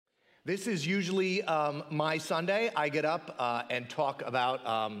This is usually my Sunday. I get up and talk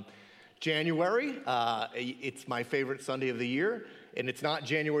about January. It's my favorite Sunday of the year, and it's not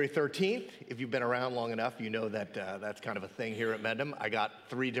January 13th. If you've been around long enough, you know that that's kind of a thing here at Mendham. I got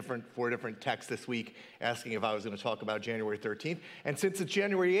four different texts this week asking if I was going to talk about January 13th, and since it's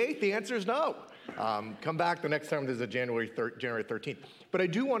January 8th, the answer is no. Come back the next time there's a January 13th. But I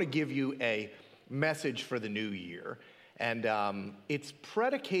do want to give you a message for the new year. And it's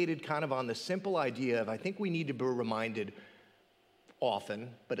predicated kind of on the simple idea of I think we need to be reminded often,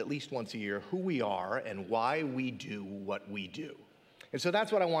 but at least once a year, who we are and why we do what we do. And so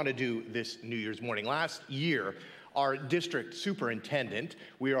that's what I want to do this New Year's morning. Last year, our district superintendent,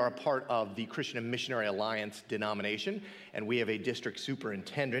 we are a part of the Christian and Missionary Alliance denomination, and we have a district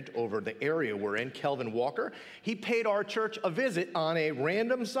superintendent over the area we're in, Kelvin Walker. He paid our church a visit on a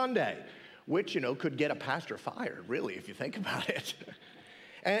random Sunday, which, could get a pastor fired, really, if you think about it.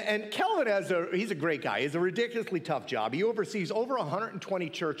 And Kelvin, he's a great guy. He has a ridiculously tough job. He oversees over 120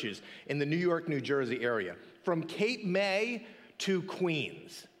 churches in the New York, New Jersey area, from Cape May to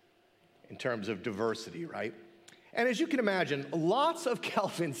Queens, in terms of diversity, right? And as you can imagine, lots of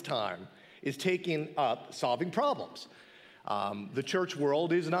Kelvin's time is taken up solving problems. The church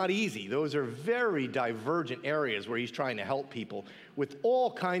world is not easy. Those are very divergent areas where he's trying to help people with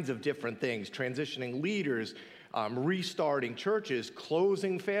all kinds of different things, transitioning leaders, restarting churches,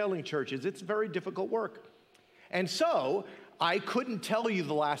 closing failing churches. It's very difficult work. And so I couldn't tell you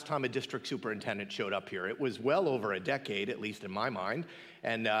the last time a district superintendent showed up here. It was well over a decade, at least in my mind.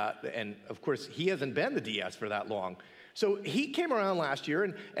 And of course, he hasn't been the DS for that long. So he came around last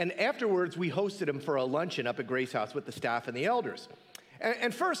year, and afterwards we hosted him for a luncheon up at Grace House with the staff and the elders.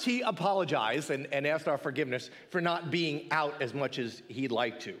 And first he apologized and asked our forgiveness for not being out as much as he'd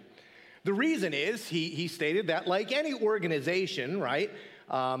like to. The reason is, he stated that like any organization, right,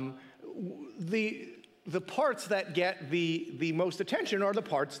 the parts that get the most attention are the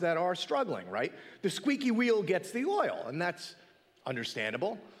parts that are struggling, right? The squeaky wheel gets the oil, and that's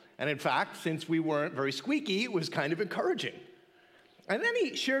understandable. And in fact, since we weren't very squeaky, it was kind of encouraging. And then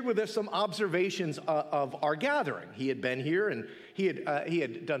he shared with us some observations of our gathering. He had been here, and he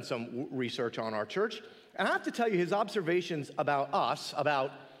had done some research on our church. And I have to tell you, his observations about us,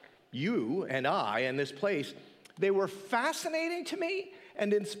 about you and I and this place, they were fascinating to me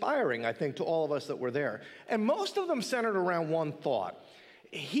and inspiring, I think, to all of us that were there. And most of them centered around one thought.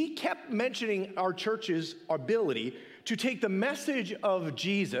 He kept mentioning our church's ability to take the message of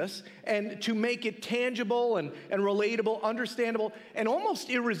Jesus and to make it tangible and relatable, understandable, and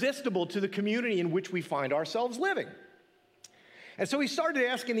almost irresistible to the community in which we find ourselves living. And so he started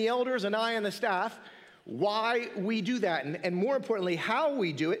asking the elders and I and the staff why we do that, and more importantly, how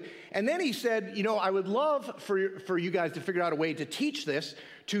we do it. And then he said, I would love for you guys to figure out a way to teach this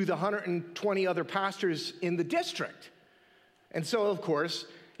to the 120 other pastors in the district. And so, of course,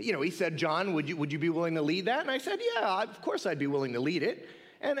 he said, John, would you be willing to lead that? And I said, yeah, of course I'd be willing to lead it.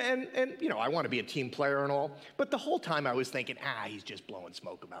 And I want to be a team player and all. But the whole time I was thinking, he's just blowing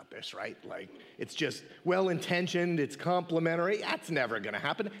smoke about this, right? Like, it's just well-intentioned, it's complimentary. That's never going to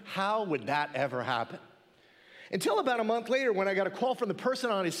happen. How would that ever happen? Until about a month later, when I got a call from the person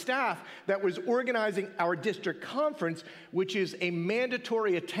on his staff that was organizing our district conference, which is a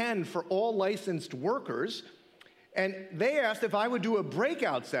mandatory attend for all licensed workers. And they asked if I would do a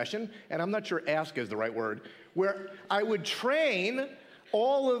breakout session, and I'm not sure ask is the right word, where I would train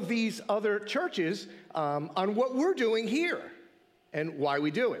all of these other churches on what we're doing here and why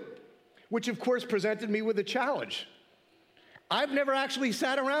we do it, which of course presented me with a challenge. I've never actually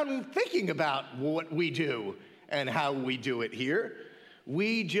sat around thinking about what we do and how we do it here.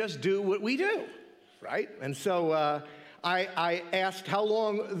 We just do what we do, right? And so I asked how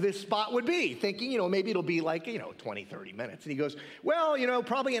long this spot would be, thinking, maybe it'll be like, 20, 30 minutes. And he goes, well,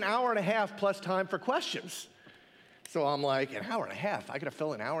 probably an hour and a half plus time for questions. So I'm like, an hour and a half? I got to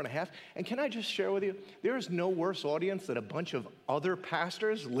fill an hour and a half? And can I just share with you, there is no worse audience than a bunch of other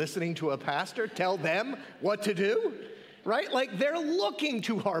pastors listening to a pastor tell them what to do, right? Like, they're looking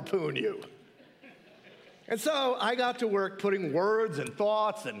to harpoon you. And so I got to work putting words and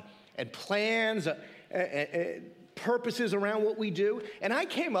thoughts and plans, purposes around what we do. And I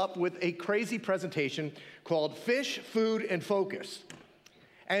came up with a crazy presentation called Fish, Food, and Focus.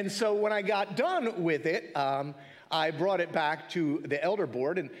 And so when I got done with it, I brought it back to the elder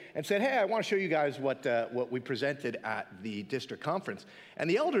board and said, hey, I want to show you guys what we presented at the district conference. And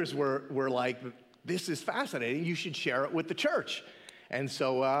the elders were like, this is fascinating. You should share it with the church. And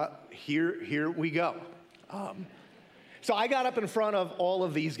so here we go. So I got up in front of all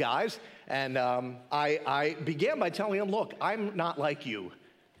of these guys, and I began by telling them, look, I'm not like you.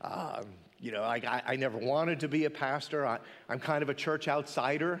 I never wanted to be a pastor. I'm kind of a church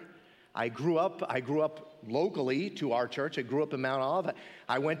outsider. I grew up locally to our church. I grew up in Mount Olive.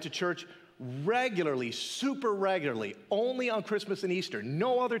 I went to church regularly, super regularly, only on Christmas and Easter.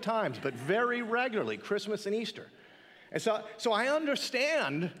 No other times, but very regularly, Christmas and Easter. And so I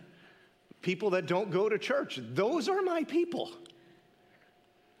understand people that don't go to church. Those are my people.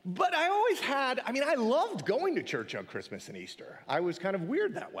 But I loved going to church on Christmas and Easter. I was kind of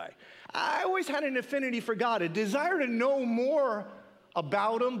weird that way. I always had an affinity for God, a desire to know more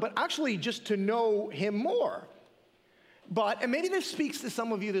about him, but actually just to know him more. And maybe this speaks to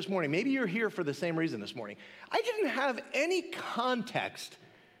some of you this morning. Maybe you're here for the same reason this morning. I didn't have any context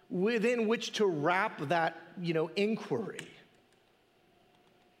within which to wrap that, inquiry.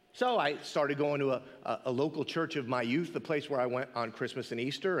 So I started going to a local church of my youth, the place where I went on Christmas and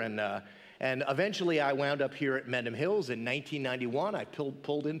Easter, and eventually I wound up here at Mendham Hills in 1991. I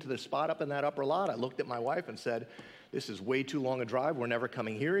pulled into the spot up in that upper lot. I looked at my wife and said, "This is way too long a drive. We're never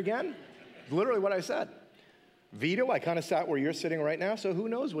coming here again." Literally what I said. Vito, I kind of sat where you're sitting right now, so who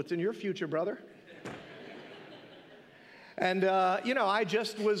knows what's in your future, brother? And, I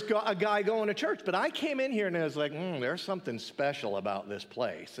just was a guy going to church. But I came in here and I was like, there's something special about this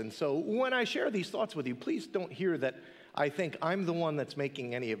place. And so when I share these thoughts with you, please don't hear that I think I'm the one that's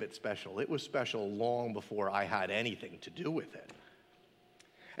making any of it special. It was special long before I had anything to do with it.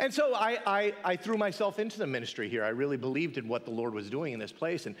 And so I threw myself into the ministry here. I really believed in what the Lord was doing in this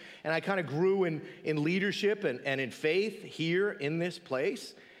place. And I kind of grew in leadership and in faith here in this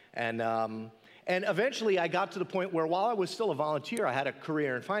place. And eventually I got to the point where while I was still a volunteer, I had a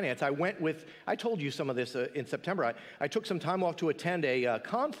career in finance. I told you some of this in September. I took some time off to attend a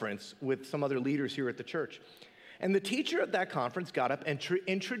conference with some other leaders here at the church. And the teacher at that conference got up and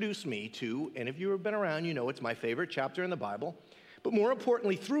introduced me to, and if you have been around, you know it's my favorite chapter in the Bible. But more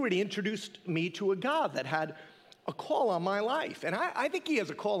importantly, through it, he introduced me to a God that had a call on my life. And I think he has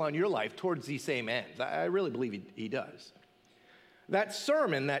a call on your life towards these same ends. I really believe he does. That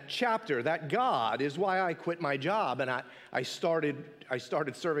sermon, that chapter, that God is why I quit my job and I started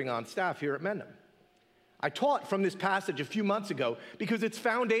serving on staff here at Mendham. I taught from this passage a few months ago because it's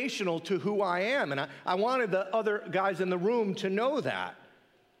foundational to who I am, and I wanted the other guys in the room to know that.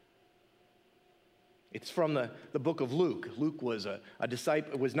 It's from the book of Luke. Luke was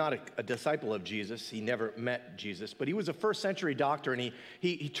not a disciple of Jesus. He never met Jesus, but he was a first century doctor, and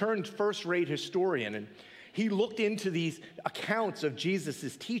he turned first-rate historian, and he looked into these accounts of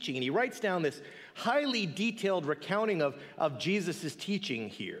Jesus' teaching, and he writes down this highly detailed recounting of Jesus' teaching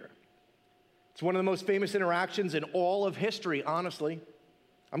here. It's one of the most famous interactions in all of history, honestly.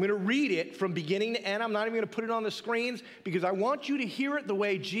 I'm going to read it from beginning to end. I'm not even going to put it on the screens because I want you to hear it the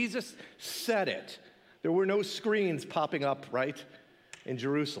way Jesus said it. There were no screens popping up, right, in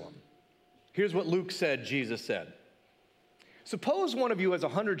Jerusalem. Here's what Luke said Jesus said. Suppose one of you has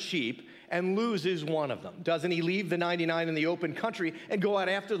 100 sheep and loses one of them. Doesn't he leave the 99 in the open country and go out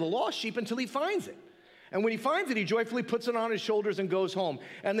after the lost sheep until he finds it? And when he finds it, he joyfully puts it on his shoulders and goes home.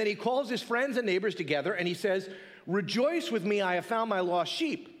 And then he calls his friends and neighbors together and he says, "Rejoice with me, I have found my lost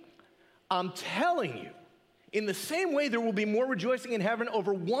sheep." I'm telling you, in the same way, there will be more rejoicing in heaven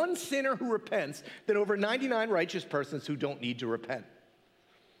over one sinner who repents than over 99 righteous persons who don't need to repent.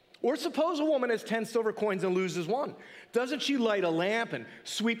 Or suppose a woman has 10 silver coins and loses one. Doesn't she light a lamp and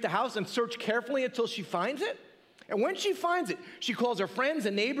sweep the house and search carefully until she finds it? And when she finds it, she calls her friends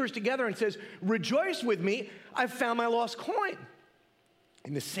and neighbors together and says, "Rejoice with me, I've found my lost coin."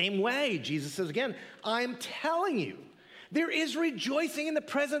 In the same way, Jesus says again, I'm telling you, there is rejoicing in the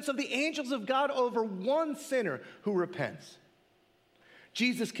presence of the angels of God over one sinner who repents.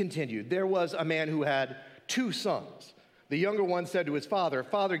 Jesus continued, there was a man who had 2 sons. The younger one said to his father,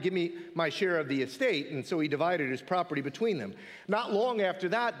 "Father, give me my share of the estate." And so he divided his property between them. Not long after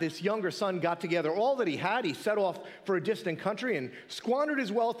that, this younger son got together all that he had. He set off for a distant country and squandered his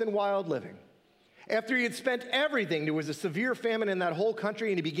wealth in wild living. After he had spent everything, there was a severe famine in that whole country,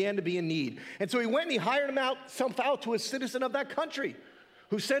 and he began to be in need. And so he went and he hired himself out to a citizen of that country,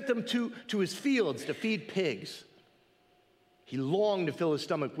 who sent him to his fields to feed pigs. He longed to fill his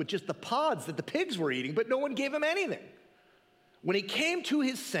stomach with just the pods that the pigs were eating, but no one gave him anything. When he came to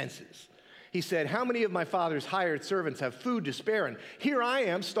his senses, he said, "How many of my father's hired servants have food to spare? And here I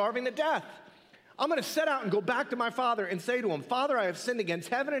am starving to death. I'm going to set out and go back to my father and say to him, 'Father, I have sinned against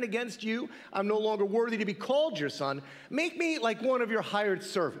heaven and against you. I'm no longer worthy to be called your son. Make me like one of your hired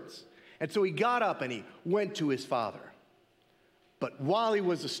servants.' And so he got up and he went to his father. But while he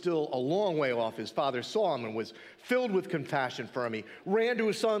was still a long way off, his father saw him and was filled with compassion for him. He ran to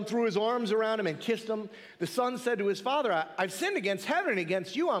his son, threw his arms around him, and kissed him. The son said to his father, I've sinned against heaven and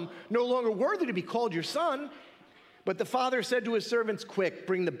against you. I'm no longer worthy to be called your son. But the father said to his servants, quick,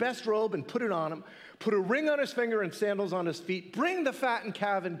 bring the best robe and put it on him. Put a ring on his finger and sandals on his feet. Bring the fattened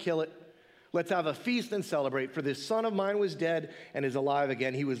calf and kill it. Let's have a feast and celebrate. For this son of mine was dead and is alive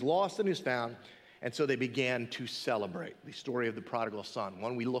again. He was lost and is found. And so they began to celebrate the story of the prodigal son,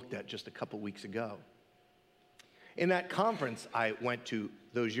 one we looked at just a couple weeks ago. In that conference I went to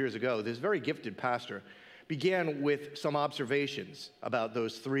those years ago, this very gifted pastor began with some observations about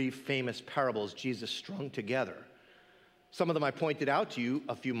those three famous parables Jesus strung together. Some of them I pointed out to you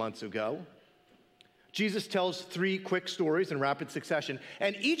a few months ago. Jesus tells three quick stories in rapid succession,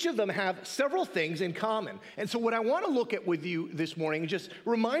 and each of them have several things in common. And so what I want to look at with you this morning is just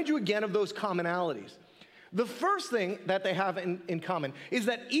remind you again of those commonalities. The first thing that they have in common is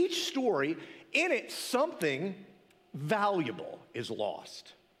that each story, in it, something valuable is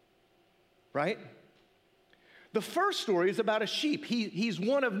lost, right? The first story is about a sheep. He's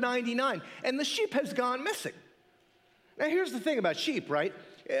one of 99, and the sheep has gone missing. Now, here's the thing about sheep, right?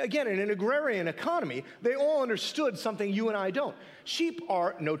 Again, in an agrarian economy, they all understood something you and I don't. Sheep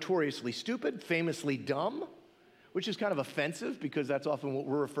are notoriously stupid, famously dumb, which is kind of offensive because that's often what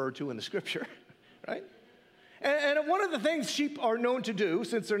we're referred to in the scripture, right? And one of the things sheep are known to do,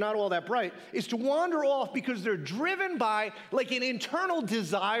 since they're not all that bright, is to wander off because they're driven by like an internal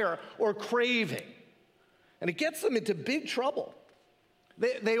desire or craving. And it gets them into big trouble.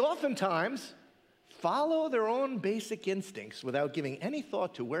 They oftentimes follow their own basic instincts without giving any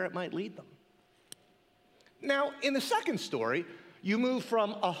thought to where it might lead them. Now, in the second story, you move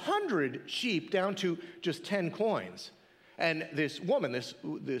from 100 sheep down to just 10 coins. And this woman,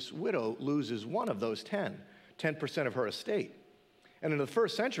 this widow, loses one of those 10% of her estate. And in the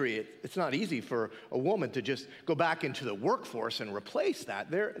first century, it's not easy for a woman to just go back into the workforce and replace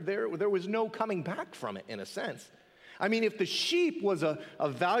that. There was no coming back from it, in a sense. I mean, if the sheep was a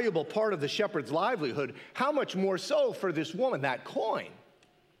valuable part of the shepherd's livelihood, how much more so for this woman, that coin?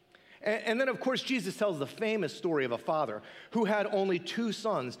 And then, of course, Jesus tells the famous story of a father who had only 2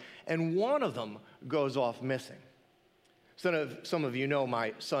 sons, and one of them goes off missing. Some of you know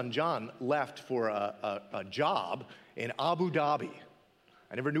my son John left for a job in Abu Dhabi.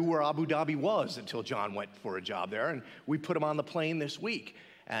 I never knew where Abu Dhabi was until John went for a job there, and we put him on the plane this week.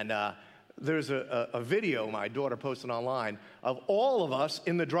 And there's a video my daughter posted online of all of us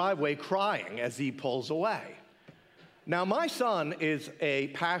in the driveway crying as he pulls away. Now, my son is a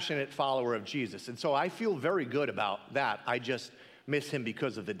passionate follower of Jesus, and so I feel very good about that. I just miss him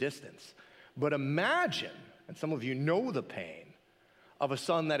because of the distance. But imagine, and some of you know the pain, of a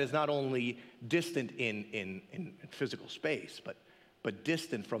son that is not only distant in physical space, but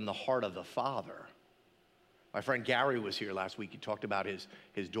distant from the heart of the father. My friend Gary was here last week. He talked about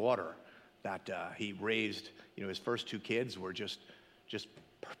his daughter that he raised. You know, his first 2 kids were just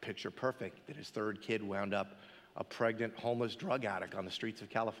picture perfect. That his third kid wound up a pregnant, homeless drug addict on the streets of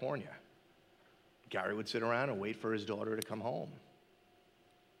California. Gary would sit around and wait for his daughter to come home.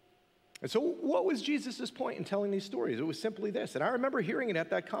 And so what was Jesus' point in telling these stories? It was simply this, and I remember hearing it at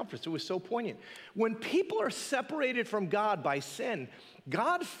that conference. It was so poignant. When people are separated from God by sin,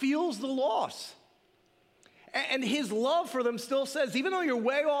 God feels the loss. And his love for them still says, even though you're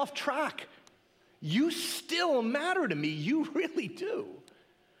way off track, you still matter to me. You really do.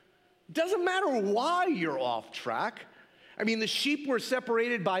 Doesn't matter why you're off track. I mean, the sheep were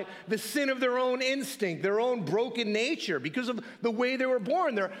separated by the sin of their own instinct, their own broken nature, because of the way they were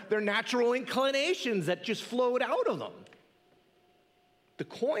born, their natural inclinations that just flowed out of them. The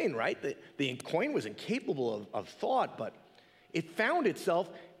coin, right? The coin was incapable of thought, but it found itself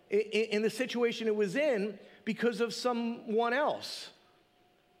in the situation it was in because of someone else.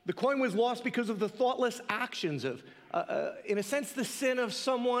 The coin was lost because of the thoughtless actions of, in a sense, the sin of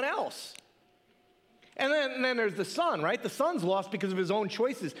someone else. And then there's the son, right? The son's lost because of his own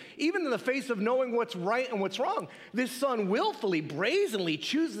choices. Even in the face of knowing what's right and what's wrong, this son willfully, brazenly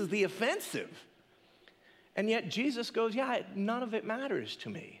chooses the offensive. And yet Jesus goes, yeah, none of it matters to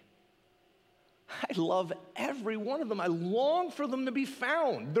me. I love every one of them. I long for them to be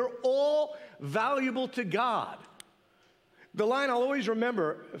found. They're all valuable to God. The line I'll always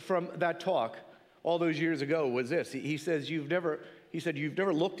remember from that talk all those years ago was this. He said, you've never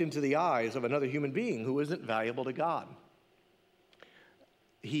looked into the eyes of another human being who isn't valuable to God.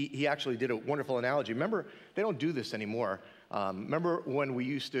 He actually did a wonderful analogy. Remember, they don't do this anymore. Remember when we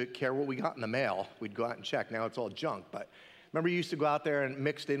used to care what we got in the mail? We'd go out and check. Now it's all junk. But remember you used to go out there and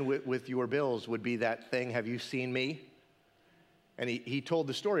mixed in with your bills would be that thing, have you seen me? And he told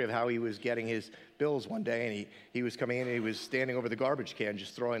the story of how he was getting his bills one day, and he was coming in, and he was standing over the garbage can,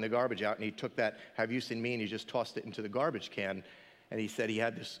 just throwing the garbage out, and he took that "have you seen me?" and he just tossed it into the garbage can. And he said he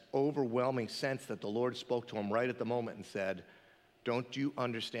had this overwhelming sense that the Lord spoke to him right at the moment and said, "Don't you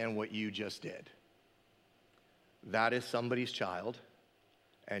understand what you just did? That is somebody's child,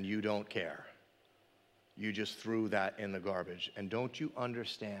 and you don't care. You just threw that in the garbage. And don't you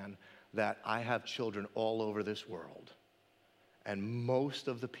understand that I have children all over this world, and most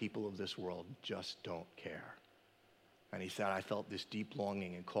of the people of this world just don't care?" And he said, I felt this deep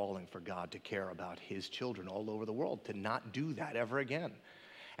longing and calling for God to care about his children all over the world, to not do that ever again.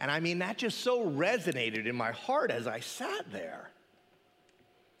 And I mean, that just so resonated in my heart as I sat there.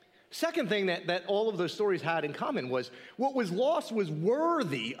 Second thing that all of those stories had in common was what was lost was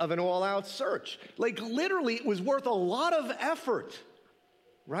worthy of an all-out search. Like literally, it was worth a lot of effort,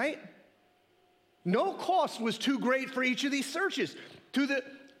 right? No cost was too great for each of these searches.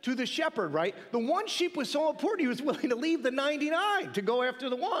 To the shepherd, right? The one sheep was so important, he was willing to leave the 99 to go after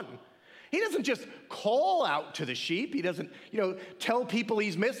the one. He doesn't just call out to the sheep. He doesn't, tell people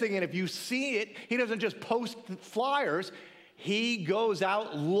he's missing, and if you see it, he doesn't just post flyers. He goes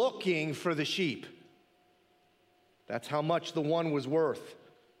out looking for the sheep. That's how much the one was worth.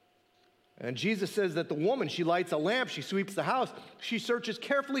 And Jesus says that the woman, she lights a lamp, she sweeps the house, she searches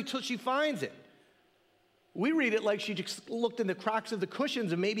carefully till she finds it. We read it like she just looked in the cracks of the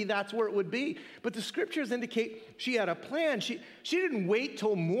cushions and maybe that's where it would be. But the scriptures indicate she had a plan. She didn't wait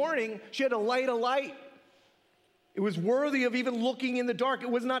till morning. She had to light a light. It was worthy of even looking in the dark. It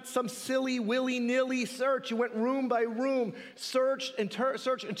was not some silly, willy-nilly search. She went room by room, searched and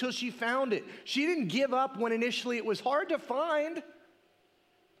searched until she found it. She didn't give up when initially it was hard to find.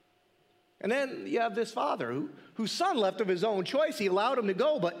 And then you have this father whose son left of his own choice. He allowed him to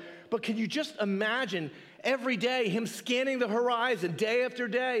go, but can you just imagine every day him scanning the horizon day after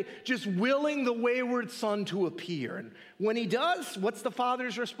day, just willing the wayward son to appear? And when he does, what's the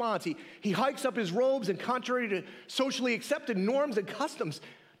father's response? He hikes up his robes, and contrary to socially accepted norms and customs,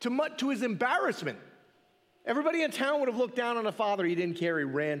 to his embarrassment, everybody in town would have looked down on a father he didn't care. He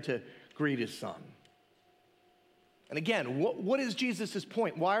ran to greet his son. And again, what is Jesus'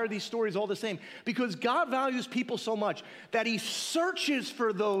 point? Why are these stories all the same? Because God values people so much that he searches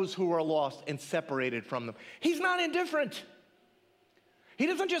for those who are lost and separated from them. He's not indifferent. He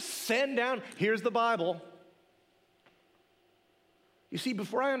doesn't just send down, here's the Bible. You see,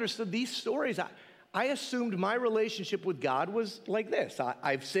 before I understood these stories, I assumed my relationship with God was like this.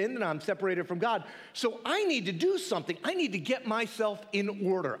 I've sinned and I'm separated from God. So I need to do something. I need to get myself in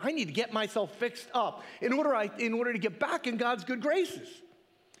order. I need to get myself fixed up in order to get back in God's good graces.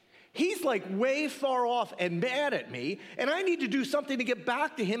 He's like way far off and mad at me, and I need to do something to get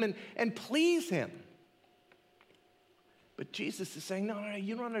back to him and please him. But Jesus is saying, no,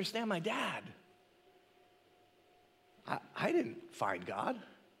 you don't understand my dad. I didn't find God.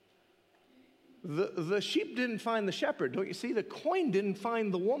 The sheep didn't find the shepherd. Don't you see? The coin didn't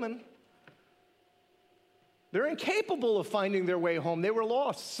find the woman. They're incapable of finding their way home. They were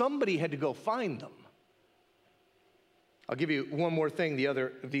lost. Somebody had to go find them. I'll give you one more thing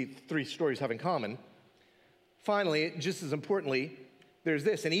the three stories have in common. Finally, just as importantly, there's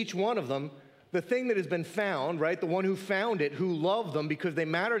this. In each one of them, the thing that has been found, right, the one who found it, who loved them because they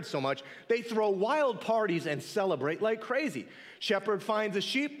mattered so much, they throw wild parties and celebrate like crazy. Shepherd finds a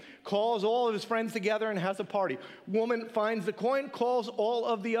sheep, calls all of his friends together and has a party. Woman finds the coin, calls all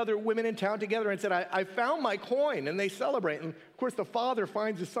of the other women in town together and said, I found my coin, and they celebrate. And of course, the father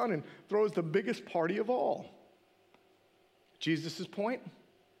finds his son and throws the biggest party of all. Jesus' point?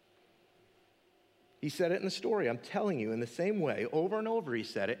 He said it in the story. I'm telling you, in the same way, over and over he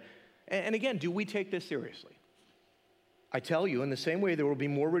said it. And again, do we take this seriously? I tell you, in the same way, there will be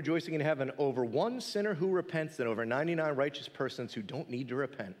more rejoicing in heaven over one sinner who repents than over 99 righteous persons who don't need to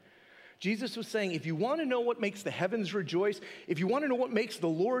repent. Jesus was saying, if you want to know what makes the heavens rejoice, if you want to know what makes the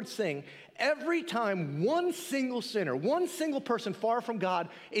Lord sing, every time one single sinner, one single person far from God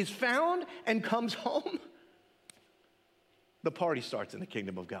is found and comes home, the party starts in the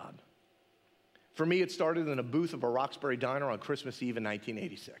kingdom of God. For me, it started in a booth of a Roxbury diner on Christmas Eve in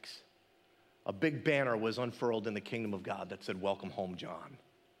 1986. A big banner was unfurled in the kingdom of God that said, "Welcome home, John."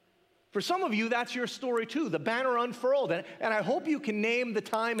 For some of you, that's your story too. The banner unfurled, and I hope you can name the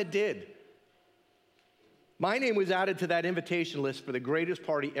time it did. My name was added to that invitation list for the greatest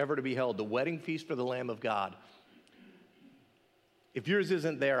party ever to be held, the wedding feast for the Lamb of God. If yours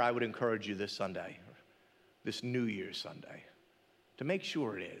isn't there, I would encourage you this Sunday, this New Year's Sunday, to make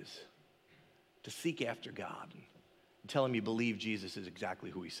sure it is, to seek after God and tell him you believe Jesus is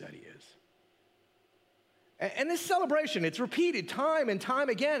exactly who he said he is. And this celebration, it's repeated time and time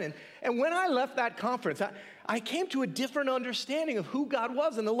again. And when I left that conference, I came to a different understanding of who God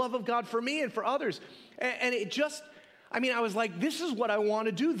was and the love of God for me and for others. And it just, I was like, this is what I want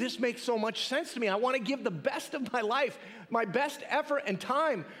to do. This makes so much sense to me. I want to give the best of my life, my best effort and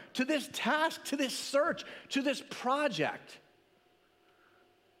time to this task, to this search, to this project.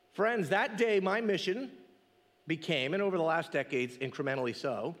 Friends, that day my mission became, and over the last decades incrementally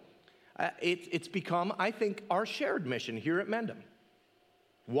so, it's become, I think, our shared mission here at Mendham.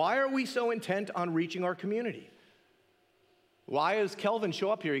 Why are we so intent on reaching our community? Why does Kelvin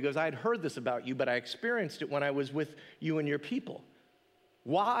show up here? He goes, I had heard this about you, but I experienced it when I was with you and your people.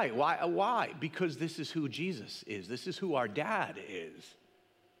 Why? Why? Because this is who Jesus is. This is who our dad is.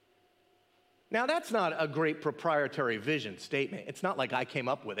 Now, that's not a great proprietary vision statement. It's not like I came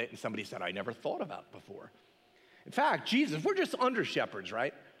up with it and somebody said I never thought about before. In fact, Jesus, we're just under shepherds,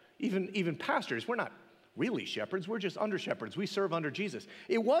 right? Even pastors, we're not really shepherds, we're just under shepherds. We serve under Jesus.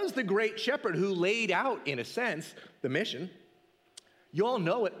 It was the great shepherd who laid out, in a sense, the mission. You all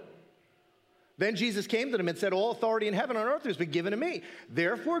know it. Then Jesus came to them and said, all authority in heaven and on earth has been given to me.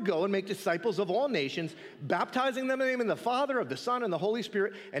 Therefore go and make disciples of all nations, baptizing them in the name of the Father, of the Son, and the Holy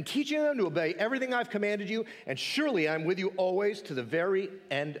Spirit, and teaching them to obey everything I've commanded you, and surely I'm with you always to the very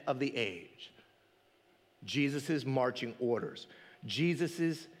end of the age. Jesus' marching orders.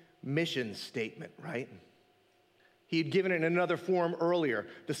 Jesus' mission statement, right? He had given it in another form earlier.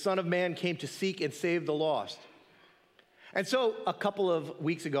 The Son of Man came to seek and save the lost. And so a couple of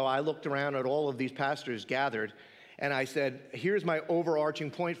weeks ago, I looked around at all of these pastors gathered, and I said, here's my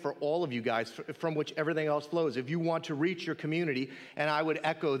overarching point for all of you guys from which everything else flows. If you want to reach your community, and I would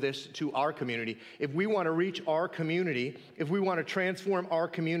echo this to our community, if we want to reach our community, if we want to transform our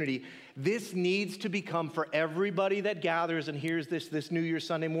community, this needs to become, for everybody that gathers and hears this New Year's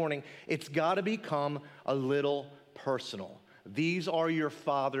Sunday morning, it's got to become a little personal. These are your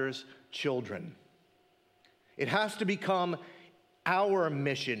Father's children. It has to become our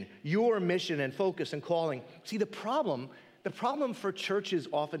mission, your mission and focus and calling. See, the problem for churches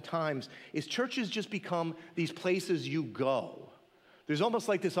oftentimes is churches just become these places you go. There's almost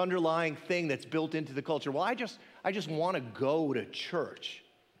like this underlying thing that's built into the culture. Well, I just want to go to church.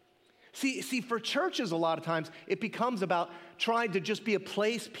 See, for churches a lot of times, it becomes about trying to just be a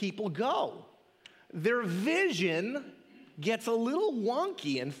place people go. Their vision gets a little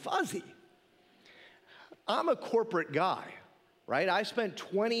wonky and fuzzy. I'm a corporate guy, right? I spent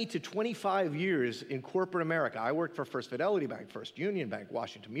 20 to 25 years in corporate America. I worked for First Fidelity Bank, First Union Bank,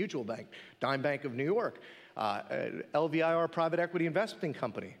 Washington Mutual Bank, Dime Bank of New York, LVIR Private Equity Investing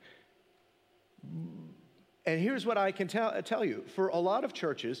Company. And here's what I can tell you. For a lot of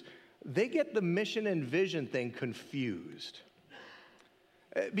churches, they get the mission and vision thing confused.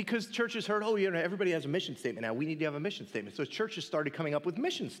 Because churches heard, everybody has a mission statement now. We need to have a mission statement. So churches started coming up with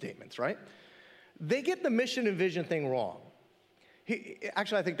mission statements, right? They get the mission and vision thing wrong.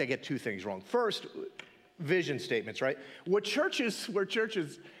 Actually, I think they get two things wrong. First, vision statements, right? Where churches,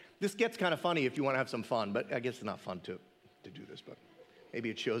 this gets kind of funny if you want to have some fun, but I guess it's not fun to do this, but maybe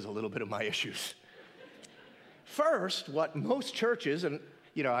it shows a little bit of my issues. First, what most churches, and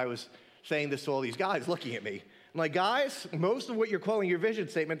I was saying this to all these guys looking at me, I'm like, guys, most of what you're calling your vision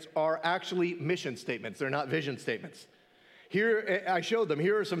statements are actually mission statements. They're not vision statements. Here, I showed them,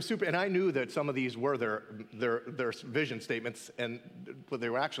 here are some and I knew that some of these were their vision statements, but they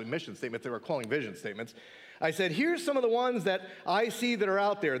were actually mission statements. They were calling vision statements. I said, here's some of the ones that I see that are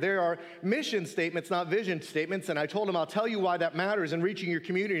out there. There are mission statements, not vision statements, and I told them, I'll tell you why that matters in reaching your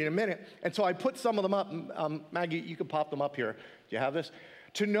community in a minute. And so I put some of them up. Maggie, you can pop them up here. Do you have this?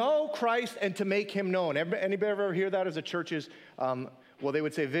 To know Christ and to make him known. Anybody ever hear that as a church's, they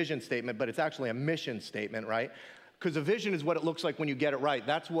would say vision statement, but it's actually a mission statement, right? Because a vision is what it looks like when you get it right.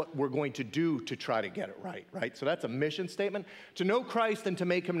 That's what we're going to do to try to get it right, right? So that's a mission statement. To know Christ and to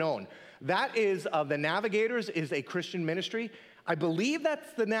make him known. That is, the Navigators is a Christian ministry. I believe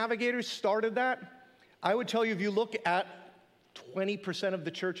that's the Navigators started that. I would tell you, if you look at 20% of the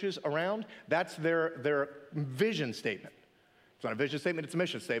churches around, that's their vision statement. It's not a vision statement, it's a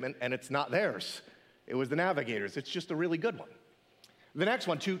mission statement, and it's not theirs. It was the Navigators. It's just a really good one. The next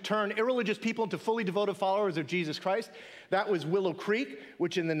one, to turn irreligious people into fully devoted followers of Jesus Christ. That was Willow Creek,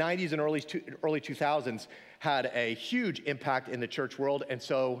 which in the 90s and early 2000s had a huge impact in the church world. And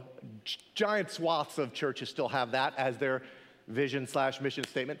so giant swaths of churches still have that as their vision/mission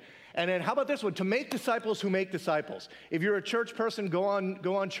statement. And then how about this one? To make disciples who make disciples. If you're a church person, go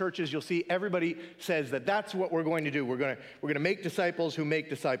on churches, you'll see everybody says that that's what we're going to do. We're going to make disciples who make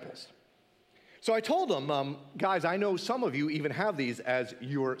disciples. So I told them, guys, I know some of you even have these as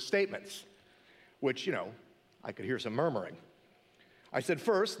your statements, which, I could hear some murmuring. I said,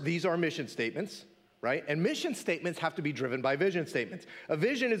 first, these are mission statements, right? And mission statements have to be driven by vision statements. A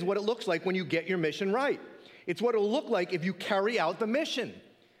vision is what it looks like when you get your mission right. It's what it'll look like if you carry out the mission.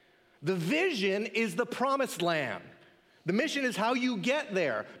 The vision is the promised land. The mission is how you get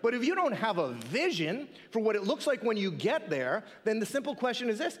there. But if you don't have a vision for what it looks like when you get there, then the simple question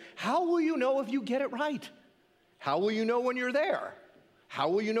is this: how will you know if you get it right? How will you know when you're there? How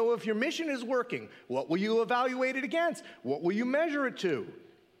will you know if your mission is working? What will you evaluate it against? What will you measure it to?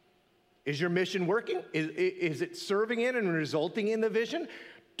 Is your mission working? Is it serving in and resulting in the vision?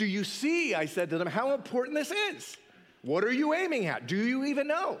 Do you see, I said to them, how important this is? What are you aiming at? Do you even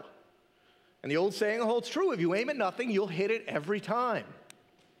know? And the old saying holds true: if you aim at nothing, you'll hit it every time.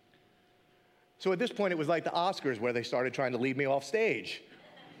 So at this point, it was like the Oscars where they started trying to lead me off stage.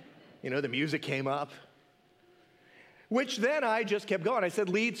 You know, the music came up, which then I just kept going. I said,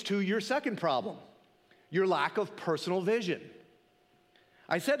 leads to your second problem, your lack of personal vision.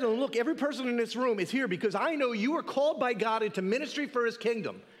 I said to them, look, every person in this room is here because I know you are called by God into ministry for his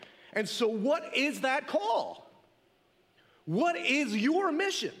kingdom. And so what is that call? What is your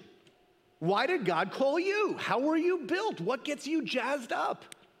mission? Why did God call you? How were you built? What gets you jazzed up?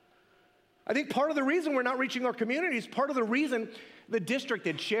 I think part of the reason we're not reaching our communities, part of the reason the district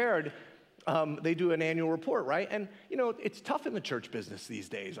had shared, they do an annual report, right? And, you know, it's tough in the church business these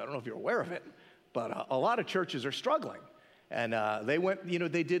days. I don't know if you're aware of it, but a lot of churches are struggling. And they went, you know,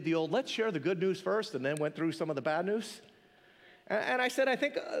 they did the old, let's share the good news first, and then went through some of the bad news. And I said, I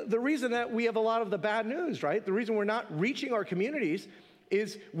think the reason that we have a lot of the bad news, right? The reason we're not reaching our communities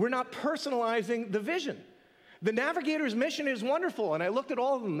is we're not personalizing the vision. The Navigator's mission is wonderful, and I looked at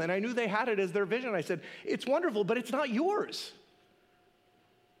all of them, and I knew they had it as their vision. I said, it's wonderful, but it's not yours.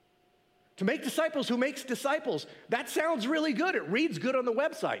 To make disciples who makes disciples, that sounds really good. It reads good on the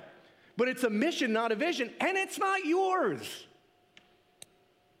website, but it's a mission, not a vision, and it's not yours.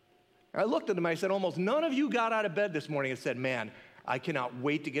 I looked at them, I said, almost none of you got out of bed this morning and said, man, I cannot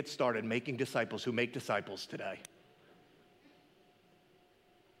wait to get started making disciples who make disciples today.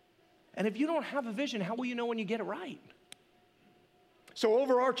 And if you don't have a vision, how will you know when you get it right? So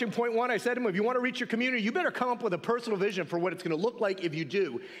overarching point one, I said to him, if you want to reach your community, you better come up with a personal vision for what it's going to look like if you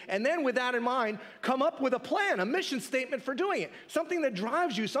do. And then with that in mind, come up with a plan, a mission statement for doing it. Something that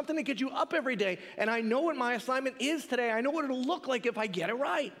drives you, something that gets you up every day. And I know what my assignment is today. I know what it'll look like if I get it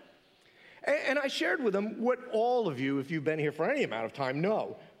right. And I shared with them what all of you, if you've been here for any amount of time,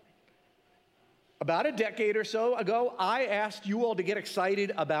 know. About a decade or so ago, I asked you all to get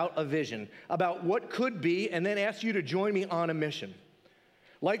excited about a vision, about what could be, and then asked you to join me on a mission.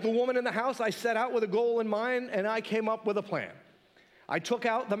 Like the woman in the house, I set out with a goal in mind, and I came up with a plan. I took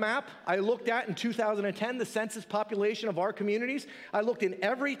out the map. I looked at, in 2010, the census population of our communities. I looked in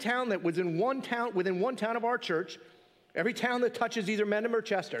every town that was within one town of our church, every town that touches either Mendham or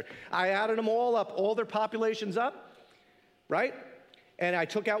Chester. I added them all up, all their populations up, right? And I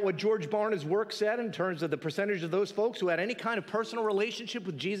took out what George Barna's work said in terms of the percentage of those folks who had any kind of personal relationship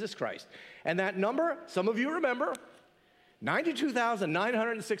with Jesus Christ. And that number, some of you remember,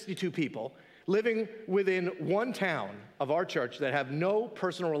 92,962 people living within one town of our church that have no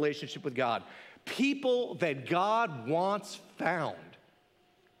personal relationship with God. People that God wants found.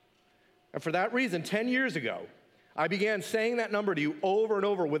 And for that reason, 10 years ago, I began saying that number to you over and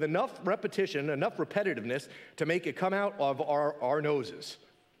over with enough repetition, enough repetitiveness to make it come out of our noses.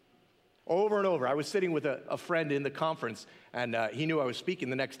 Over and over. I was sitting with a friend in the conference, and he knew I was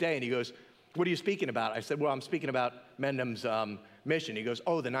speaking the next day, and he goes, what are you speaking about? I said, well, I'm speaking about Mendham's mission. He goes,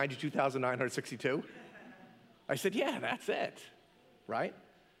 oh, the 92,962? I said, yeah, that's it, right?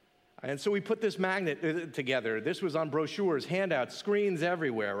 And so we put this magnet together. This was on brochures, handouts, screens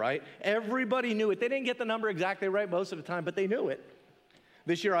everywhere, right? Everybody knew it. They didn't get the number exactly right most of the time, but they knew it.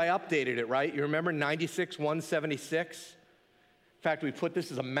 This year I updated it, right? You remember 96,176? In fact, we put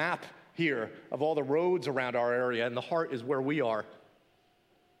this as a map here of all the roads around our area, and the heart is where we are.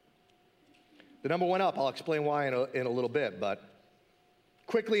 The number went up. I'll explain why in a little bit, but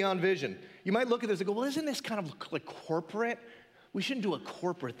quickly on vision. You might look at this and go, well, isn't this kind of like corporate? We shouldn't do a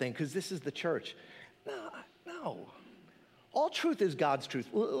corporate thing because this is the church. No. All truth is God's truth.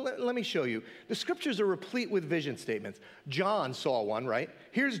 Let me show you. The scriptures are replete with vision statements. John saw one, right?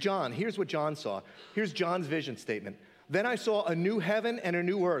 Here's John. Here's what John saw. Here's John's vision statement. Then I saw a new heaven and a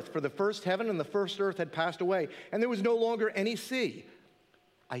new earth, for the first heaven and the first earth had passed away, and there was no longer any sea.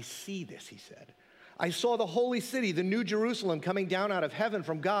 I see this, he said. I saw the holy city, the new Jerusalem, coming down out of heaven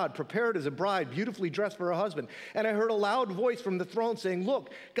from God, prepared as a bride, beautifully dressed for her husband. And I heard a loud voice from the throne saying, look,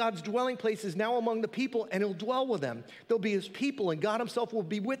 God's dwelling place is now among the people, and he'll dwell with them. They'll be his people, and God himself will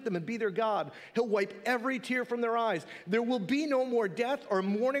be with them and be their God. He'll wipe every tear from their eyes. There will be no more death or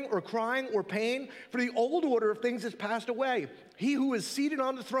mourning or crying or pain, for the old order of things has passed away. He who is seated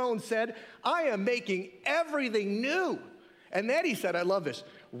on the throne said, I am making everything new. And then he said, I love this,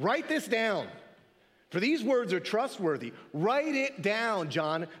 write this down. For these words are trustworthy. Write it down,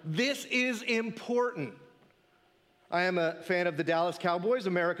 John. This is important. I am a fan of the Dallas Cowboys,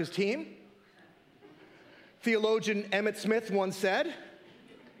 America's team. Theologian Emmett Smith once said,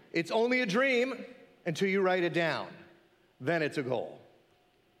 it's only a dream until you write it down. Then it's a goal.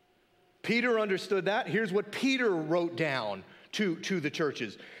 Peter understood that. Here's what Peter wrote down to the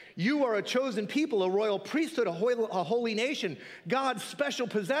churches. You are a chosen people, a royal priesthood, a holy nation, God's special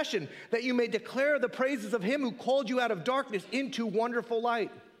possession, that you may declare the praises of him who called you out of darkness into wonderful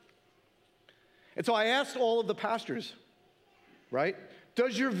light. And so I asked all of the pastors, right?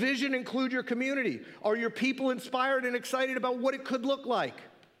 Does your vision include your community? Are your people inspired and excited about what it could look like?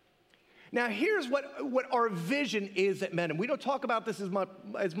 Now, here's what our vision is at Mendham. We don't talk about this as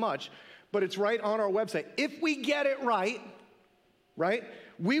much, but it's right on our website. If we get it right,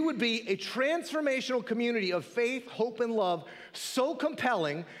 we would be a transformational community of faith, hope, and love so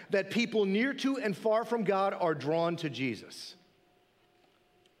compelling that people near to and far from God are drawn to Jesus.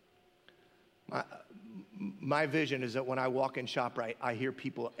 My vision is that when I walk in ShopRite, I hear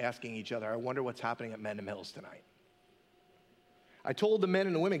people asking each other, I wonder what's happening at Mendham Hills tonight. I told the men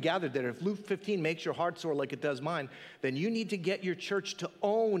and the women gathered that if Luke 15 makes your heart sore like it does mine, then you need to get your church to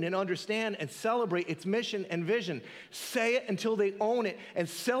own and understand and celebrate its mission and vision. Say it until they own it and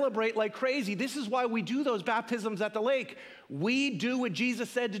celebrate like crazy. This is why we do those baptisms at the lake. We do what Jesus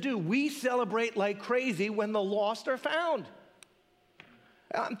said to do. We celebrate like crazy when the lost are found.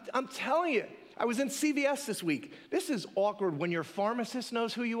 I'm telling you, I was in CVS this week. This is awkward when your pharmacist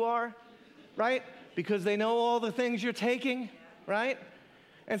knows who you are, right? Because they know all the things you're taking. Right?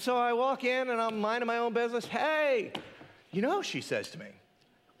 And so I walk in and I'm minding my own business. Hey, you know, she says to me,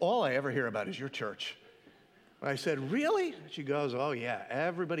 all I ever hear about is your church. I said, really? She goes, oh yeah,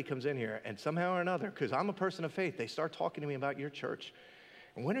 everybody comes in here and somehow or another, because I'm a person of faith, they start talking to me about your church.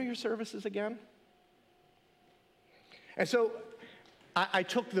 And when are your services again? And so I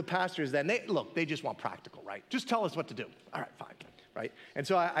took the pastors then. They just want practical, right? Just tell us what to do. All right, fine, right? And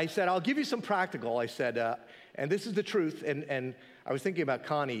so I said, I'll give you some practical. I said, and this is the truth, and I was thinking about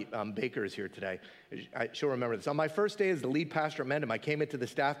Connie Baker is here today. She'll remember this. On my first day as the lead pastor at Mendham, I came into the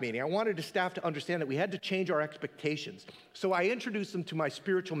staff meeting. I wanted the staff to understand that we had to change our expectations. So I introduced them to my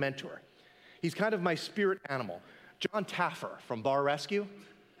spiritual mentor. He's kind of my spirit animal, John Taffer from Bar Rescue.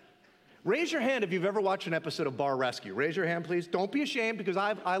 Raise your hand if you've ever watched an episode of Bar Rescue. Raise your hand, please. Don't be ashamed, because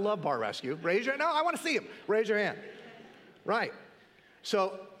I love Bar Rescue. Raise your hand. No, I want to see him. Raise your hand. Right.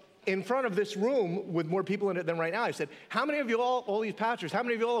 So in front of this room with more people in it than right now, I said, how many of you all these pastors, how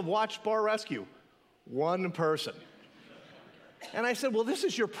many of you all have watched Bar Rescue? One person. And I said, well, this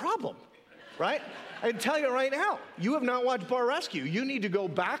is your problem, right? I can tell you right now, you have not watched Bar Rescue. You need to go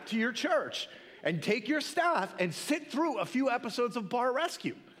back to your church and take your staff and sit through a few episodes of Bar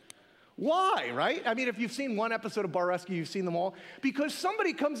Rescue. Why, right? I mean, if you've seen one episode of Bar Rescue, you've seen them all. Because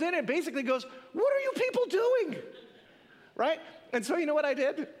somebody comes in and basically goes, what are you people doing? Right? And so you know what I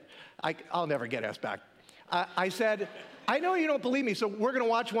did? I'll never get asked back. I said, I know you don't believe me, so we're going to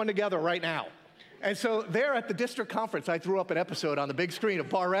watch one together right now. And so there at the district conference, I threw up an episode on the big screen of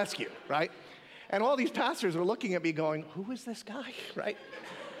Bar Rescue, right? And all these pastors are looking at me going, who is this guy, right?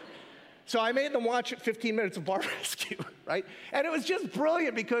 So I made them watch 15 minutes of Bar Rescue, right? And it was just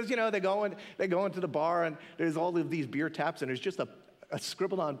brilliant because, you know, they go into the bar and there's all of these beer taps and there's just a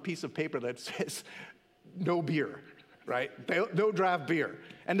scribbled on piece of paper that says, no beer. Right? No draft beer.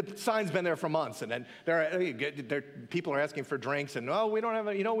 And the sign's been there for months. And then people are asking for drinks. And, oh, we don't have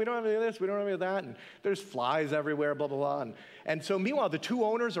any of this. We don't have any of that. And there's flies everywhere, blah, blah, blah. And so meanwhile, the two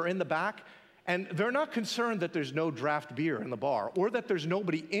owners are in the back. And they're not concerned that there's no draft beer in the bar or that there's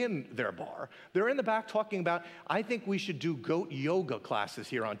nobody in their bar. They're in the back talking about, I think we should do goat yoga classes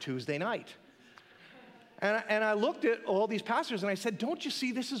here on Tuesday night. And I looked at all these pastors and I said, don't you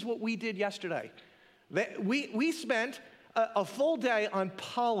see this is what we did yesterday? We spent a full day on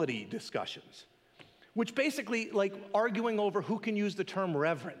polity discussions, which basically like arguing over who can use the term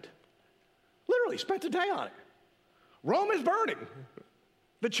reverend. Literally spent a day on it. Rome is burning.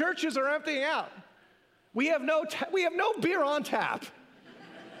 The churches are emptying out. We have no beer on tap.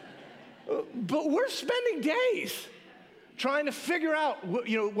 But we're spending days trying to figure out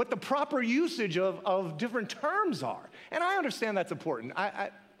what the proper usage of different terms are. And I understand that's important.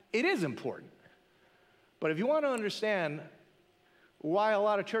 It is important. But if you want to understand why a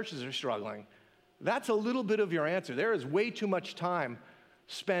lot of churches are struggling, that's a little bit of your answer. There is way too much time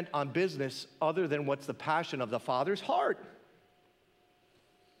spent on business other than what's the passion of the Father's heart.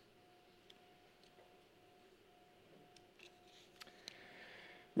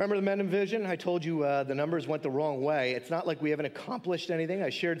 Remember the Men in Vision? I told you the numbers went the wrong way. It's not like we haven't accomplished anything. I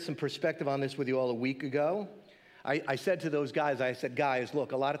shared some perspective on this with you all a week ago. I said to those guys, guys,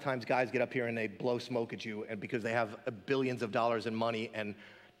 look, a lot of times guys get up here and they blow smoke at you, and because they have billions of dollars in money and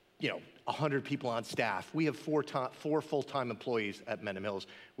 100 people on staff. We have four full-time employees at Mendham Hills.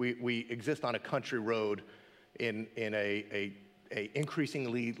 We exist on a country road in a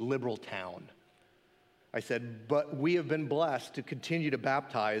increasingly liberal town. I said, but we have been blessed to continue to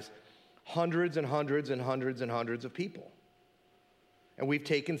baptize hundreds and hundreds and hundreds and hundreds of people. And we've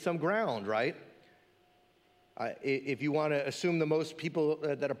taken some ground, right? If you want to assume the most people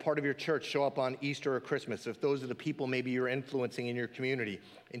that are part of your church show up on Easter or Christmas, if those are the people maybe you're influencing in your community.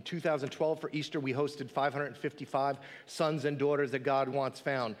 In 2012 for Easter, we hosted 555 sons and daughters that God wants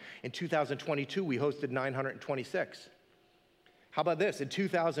found. In 2022, we hosted 926. How about this? In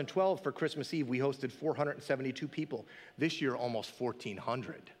 2012 for Christmas Eve, we hosted 472 people. This year, almost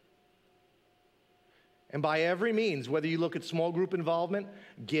 1,400. And by every means, whether you look at small group involvement,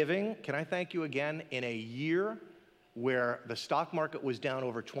 giving, can I thank you again, in a year where the stock market was down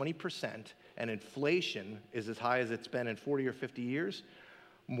over 20% and inflation is as high as it's been in 40 or 50 years,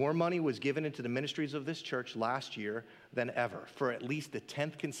 more money was given into the ministries of this church last year than ever. For at least the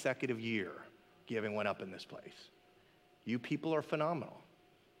 10th consecutive year, giving went up in this place. You people are phenomenal.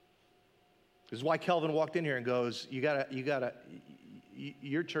 This is why Kelvin walked in here and goes,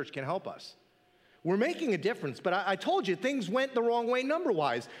 your church can help us. We're making a difference, but I told you things went the wrong way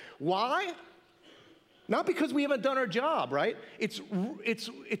number-wise. Why? Not because we haven't done our job, right? It's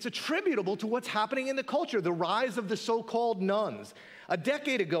attributable to what's happening in the culture, the rise of the so-called nuns. A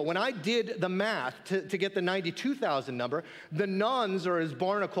decade ago, when I did the math to get the 92,000 number, the nuns, or as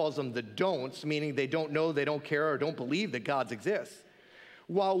Barna calls them, the don'ts, meaning they don't know, they don't care, or don't believe that God exists.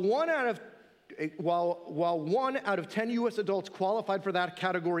 While one out of 10 U.S. adults qualified for that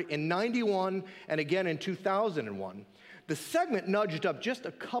category in 91 and again in 2001, the segment nudged up just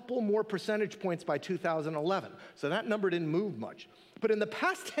a couple more percentage points by 2011. So that number didn't move much. But in the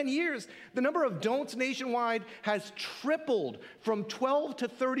past 10 years, the number of don'ts nationwide has tripled from 12 to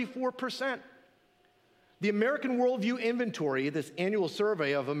 34%. The American Worldview Inventory, this annual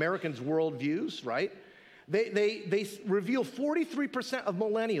survey of Americans' worldviews, right? They reveal 43% of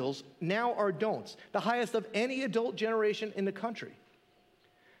millennials now are don'ts, the highest of any adult generation in the country.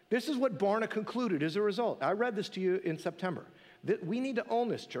 This is what Barna concluded as a result. I read this to you in September. That we need to own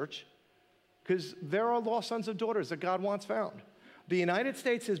this, church, because there are lost sons and daughters that God wants found. The United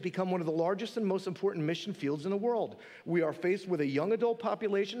States has become one of the largest and most important mission fields in the world. We are faced with a young adult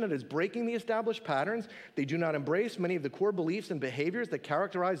population that is breaking the established patterns. They do not embrace many of the core beliefs and behaviors that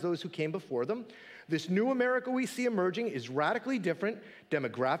characterize those who came before them. This new America we see emerging is radically different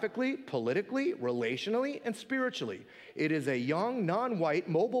demographically, politically, relationally, and spiritually. It is a young, non-white,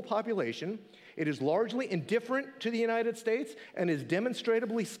 mobile population. It is largely indifferent to the United States and is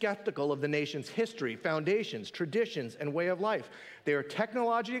demonstrably skeptical of the nation's history, foundations, traditions, and way of life. They are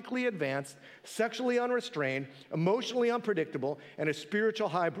technologically advanced, sexually unrestrained, emotionally unpredictable, and a spiritual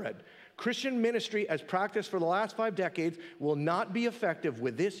hybrid. Christian ministry, as practiced for the last 5 decades, will not be effective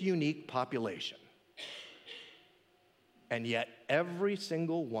with this unique population. And yet, every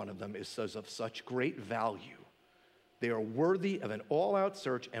single one of them is of such great value. They are worthy of an all-out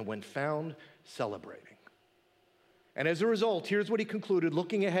search, and when found, celebrating. And as a result, here's what he concluded.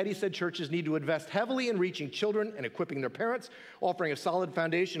 Looking ahead, he said churches need to invest heavily in reaching children and equipping their parents, offering a solid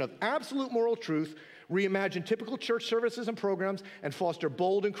foundation of absolute moral truth, reimagine typical church services and programs, and foster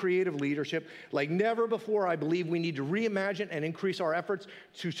bold and creative leadership. Like never before, I believe we need to reimagine and increase our efforts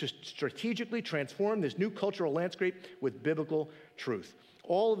to strategically transform this new cultural landscape with biblical truth.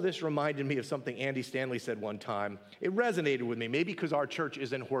 All of this reminded me of something Andy Stanley said one time. It resonated with me, maybe because our church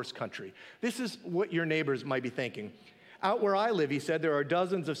is in horse country. This is what your neighbors might be thinking. Out where I live, he said, there are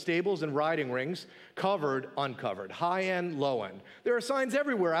dozens of stables and riding rings, covered, uncovered, high-end, low-end. There are signs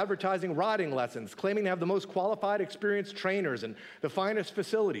everywhere advertising riding lessons, claiming to have the most qualified, experienced trainers and the finest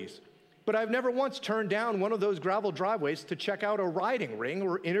facilities. But I've never once turned down one of those gravel driveways to check out a riding ring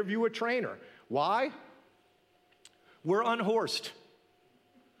or interview a trainer. Why? We're unhorsed.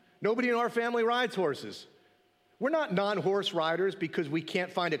 Nobody in our family rides horses. We're not non-horse riders because we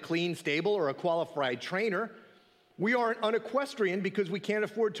can't find a clean stable or a qualified trainer. We aren't unequestrian because we can't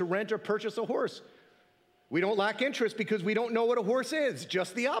afford to rent or purchase a horse. We don't lack interest because we don't know what a horse is,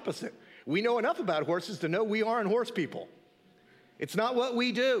 just the opposite. We know enough about horses to know we aren't horse people. It's not what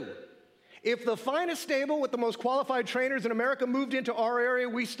we do. If the finest stable with the most qualified trainers in America moved into our area,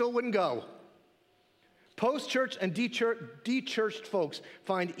 we still wouldn't go. Post-church and de-churched folks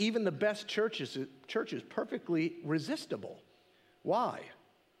find even the best churches perfectly resistible. Why?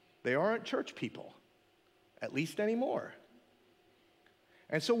 They aren't church people, at least anymore.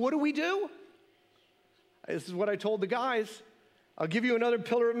 And so what do? This is what I told the guys. I'll give you another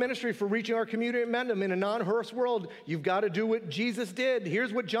pillar of ministry for reaching our community at Mendham. In a non-horse world, you've got to do what Jesus did.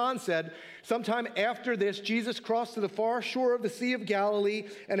 Here's what John said. Sometime after this, Jesus crossed to the far shore of the Sea of Galilee,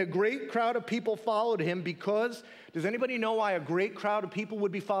 and a great crowd of people followed him because, does anybody know why a great crowd of people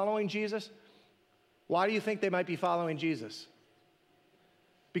would be following Jesus? Why do you think they might be following Jesus?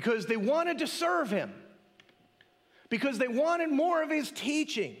 Because they wanted to serve him. Because they wanted more of his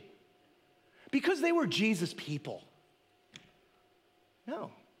teaching. Because they were Jesus people.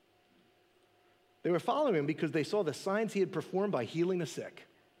 No. They were following him because they saw the signs he had performed by healing the sick.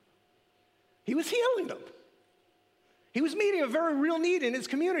 He was healing them. He was meeting a very real need in his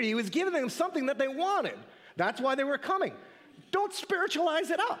community. He was giving them something that they wanted. That's why they were coming. Don't spiritualize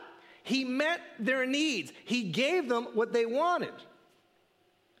it up. He met their needs. He gave them what they wanted.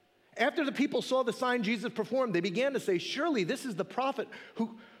 After the people saw the sign Jesus performed, they began to say, surely this is the prophet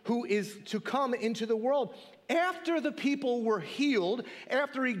who is to come into the world. After the people were healed,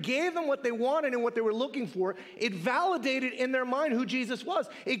 after he gave them what they wanted and what they were looking for, it validated in their mind who Jesus was.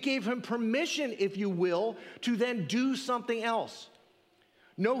 It gave him permission, if you will, to then do something else.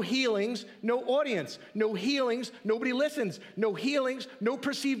 No healings, no audience. No healings, nobody listens. No healings, no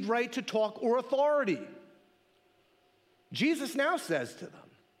perceived right to talk or authority. Jesus now says to them,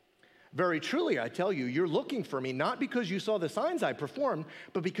 very truly, I tell you, you're looking for me not because you saw the signs I performed,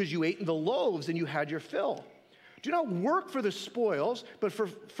 but because you ate in the loaves and you had your fill. Do not work for the spoils, but for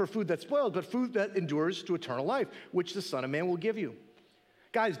food that spoils, but food that endures to eternal life, which the Son of Man will give you.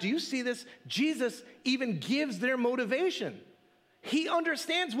 Guys, do you see this? Jesus even gives their motivation. He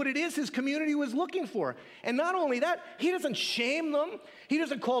understands what it is his community was looking for. And not only that, he doesn't shame them. He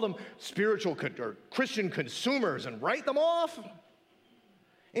doesn't call them spiritual or Christian consumers and write them off.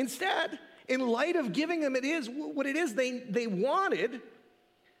 Instead, in light of giving them what it is they wanted,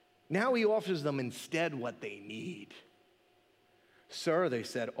 now he offers them instead what they need. Sir, they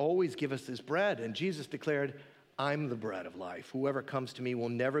said, always give us this bread. And Jesus declared, I'm the bread of life. Whoever comes to me will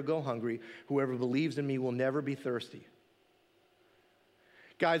never go hungry. Whoever believes in me will never be thirsty.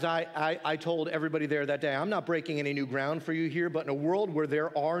 Guys, I told everybody there that day, I'm not breaking any new ground for you here, but in a world where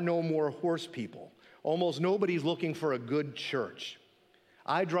there are no more horse people, almost nobody's looking for a good church.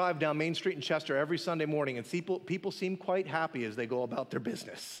 I drive down Main Street in Chester every Sunday morning, and people seem quite happy as they go about their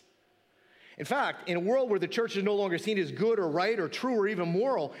business. In fact, in a world where the church is no longer seen as good or right or true or even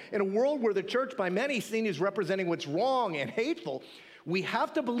moral, in a world where the church by many is seen as representing what's wrong and hateful, we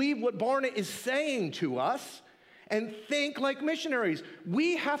have to believe what Barna is saying to us and think like missionaries.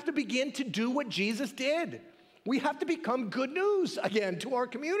 We have to begin to do what Jesus did. We have to become good news again to our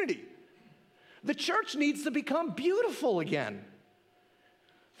community. The church needs to become beautiful again.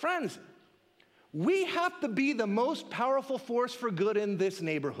 Friends, we have to be the most powerful force for good in this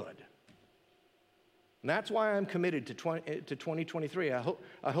neighborhood. And that's why I'm committed to 2023.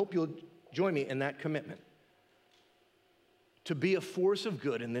 I hope you'll join me in that commitment. To be a force of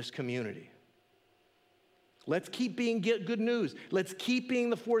good in this community. Let's keep being good news. Let's keep being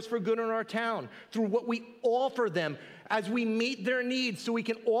the force for good in our town through what we offer them as we meet their needs so we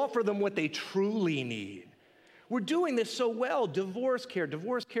can offer them what they truly need. We're doing this so well. Divorce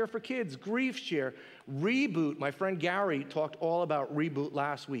care for kids, grief share, Reboot. My friend Gary talked all about Reboot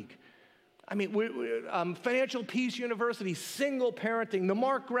last week. I mean, Financial Peace University, single parenting, the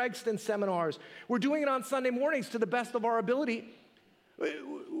Mark Gregston seminars. We're doing it on Sunday mornings to the best of our ability.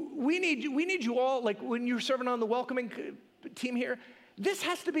 We need you all, like when you're serving on the welcoming team here, this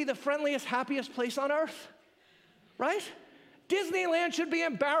has to be the friendliest, happiest place on earth, right? Disneyland should be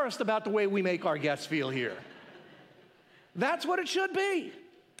embarrassed about the way we make our guests feel here. That's what it should be.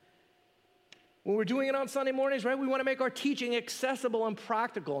 When we're doing it on Sunday mornings, right, we want to make our teaching accessible and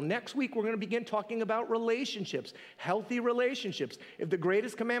practical. Next week, we're going to begin talking about relationships, healthy relationships. If the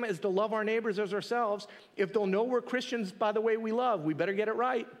greatest commandment is to love our neighbors as ourselves, if they'll know we're Christians by the way we love, we better get it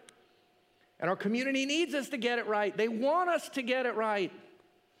right. And our community needs us to get it right. They want us to get it right.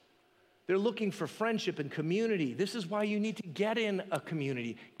 They're looking for friendship and community. This is why you need to get in a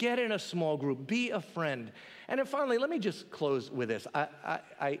community, get in a small group, be a friend. And then finally, let me just close with this.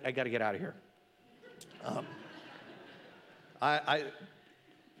 I got to get out of here. I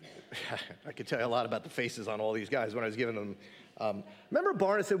I could tell you a lot about the faces on all these guys when I was giving them. Remember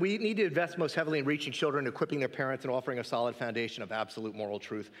Barna said we need to invest most heavily in reaching children, equipping their parents, and offering a solid foundation of absolute moral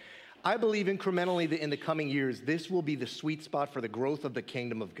truth. I believe incrementally that in the coming years, this will be the sweet spot for the growth of the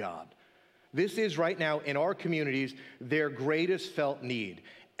kingdom of God. This is right now in our communities their greatest felt need.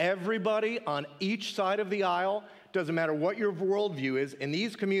 Everybody on each side of the aisle, doesn't matter what your worldview is, in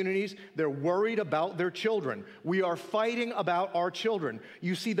these communities, they're worried about their children. We are fighting about our children.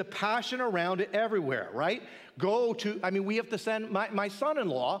 You see the passion around it everywhere, right? We have to send, my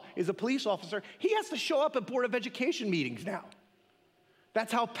son-in-law is a police officer. He has to show up at Board of Education meetings now.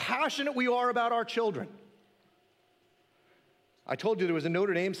 That's how passionate we are about our children. I told you there was a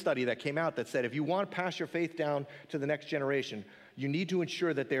Notre Dame study that came out that said if you want to pass your faith down to the next generation, you need to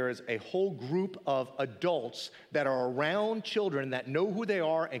ensure that there is a whole group of adults that are around children that know who they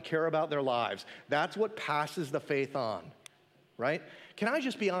are and care about their lives. That's what passes the faith on, right? Can I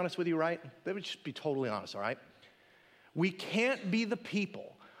just be honest with you, right? Let me just be totally honest, all right? We can't be the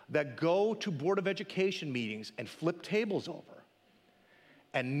people that go to Board of Education meetings and flip tables over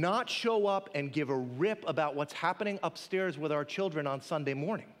and not show up and give a rip about what's happening upstairs with our children on Sunday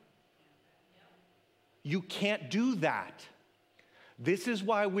morning. You can't do that. This is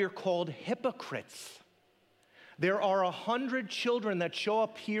why we're called hypocrites. There are 100 children that show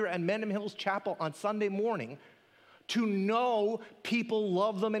up here at Mendham Hills Chapel on Sunday morning to know people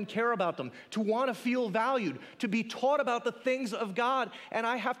love them and care about them, to want to feel valued, to be taught about the things of God. And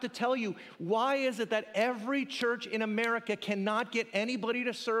I have to tell you, why is it that every church in America cannot get anybody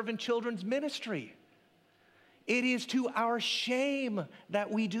to serve in children's ministry? It is to our shame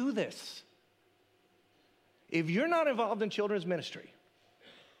that we do this. If you're not involved in children's ministry,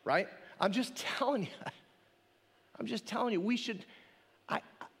 right? I'm just telling you, we should.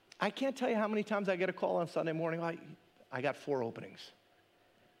 I can't tell you how many times I get a call on Sunday morning. I got 4 openings.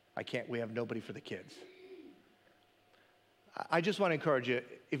 We have nobody for the kids. I just want to encourage you,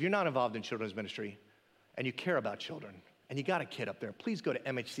 if you're not involved in children's ministry and you care about children and you got a kid up there, please go to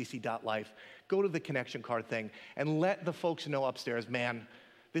mhcc.life, go to the connection card thing, and let the folks know upstairs, man,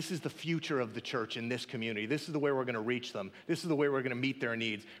 this is the future of the church in this community. This is the way we're going to reach them. This is the way we're going to meet their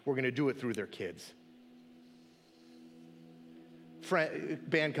needs. We're going to do it through their kids.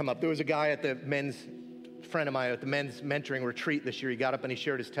 Band come up. There was a guy at the friend of mine at the men's mentoring retreat this year. He got up and he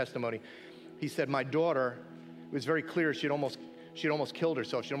shared his testimony. He said, my daughter, it was very clear she'd almost killed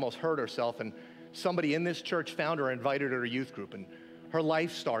herself. She'd almost hurt herself. And somebody in this church found her and invited her to youth group. And her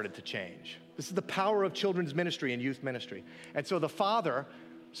life started to change. This is the power of children's ministry and youth ministry. And so the father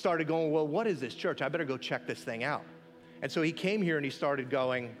started going, well, what is this church? I better go check this thing out. And so he came here and he started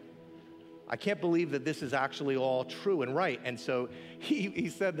going, I can't believe that this is actually all true and right. And so he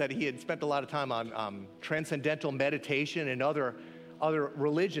said that he had spent a lot of time on transcendental meditation and other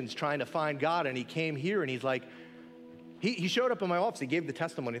religions trying to find God. And he came here and he's like, he showed up in my office. He gave the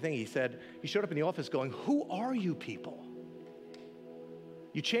testimony thing. He said, he showed up in the office going, who are you people?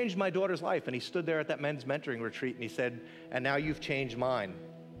 You changed my daughter's life. And he stood there at that men's mentoring retreat and he said, and now you've changed mine.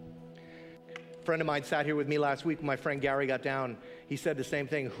 A friend of mine sat here with me last week when my friend Gary got down. He said the same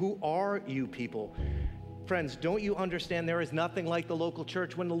thing. Who are you people? Friends, don't you understand there is nothing like the local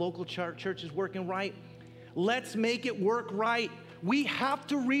church when the local church is working right? Let's make it work right. We have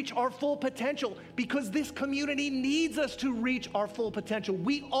to reach our full potential because this community needs us to reach our full potential.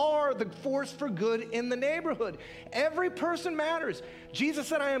 We are the force for good in the neighborhood. Every person matters. Jesus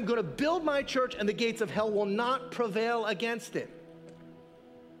said, I am going to build my church and the gates of hell will not prevail against it.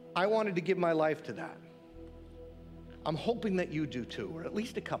 I wanted to give my life to that. I'm hoping that you do too, or at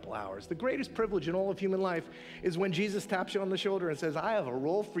least a couple hours. The greatest privilege in all of human life is when Jesus taps you on the shoulder and says, I have a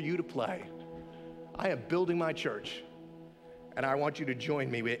role for you to play. I am building my church, and I want you to join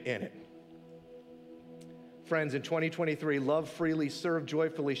me in it. Friends, in 2023, love freely, serve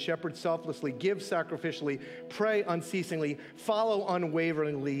joyfully, shepherd selflessly, give sacrificially, pray unceasingly, follow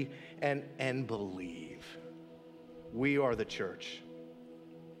unwaveringly, and believe. We are the church.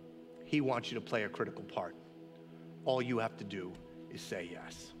 He wants you to play a critical part. All you have to do is say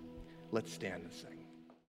yes. Let's stand and sing.